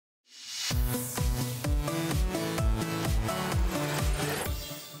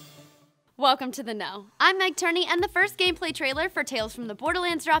Welcome to The Know. I'm Meg Turney, and the first gameplay trailer for Tales from the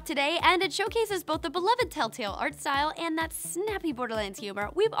Borderlands dropped today, and it showcases both the beloved Telltale art style and that snappy Borderlands humor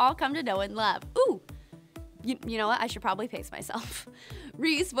we've all come to know and love. Ooh! You know what? I should probably pace myself.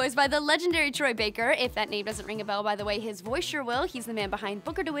 Reese, voiced by the legendary Troy Baker. If that name doesn't ring a bell, by the way, his voice sure will. He's the man behind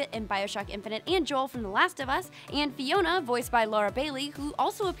Booker DeWitt in BioShock Infinite and Joel from The Last of Us. And Fiona, voiced by Laura Bailey, who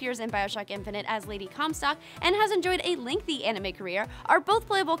also appears in BioShock Infinite as Lady Comstock and has enjoyed a lengthy anime career, are both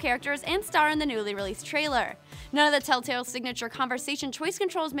playable characters and star in the newly released trailer. None of the Telltale signature conversation choice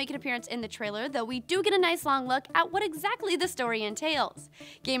controls make an appearance in the trailer, though we do get a nice long look at what exactly the story entails.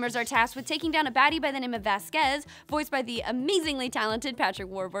 Gamers are tasked with taking down a baddie by the name of Vasquez, voiced by the amazingly talented Patrick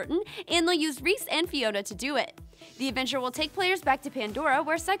Warburton, and they'll use Reese and Fiona to do it. The adventure will take players back to Pandora,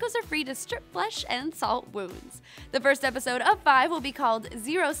 where psychos are free to strip flesh and salt wounds. The first episode of 5 will be called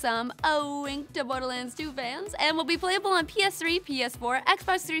Zero Sum, a wink to Borderlands 2 fans, and will be playable on PS3, PS4,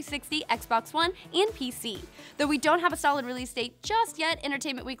 Xbox 360, Xbox One, and PC. Though we don't have a solid release date just yet,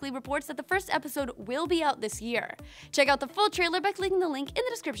 Entertainment Weekly reports that the first episode will be out this year. Check out the full trailer by clicking the link in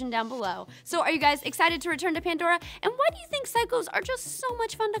the description down below. So are you guys excited to return to Pandora? And why do you think psychos are just so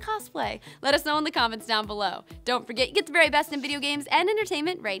much fun to cosplay? Let us know in the comments down below. Don't forget, you get the very best in video games and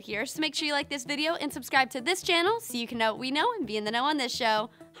entertainment right here, so make sure you like this video and subscribe to this channel so you can know what we know and be in the know on this show.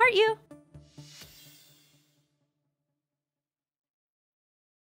 Heart you!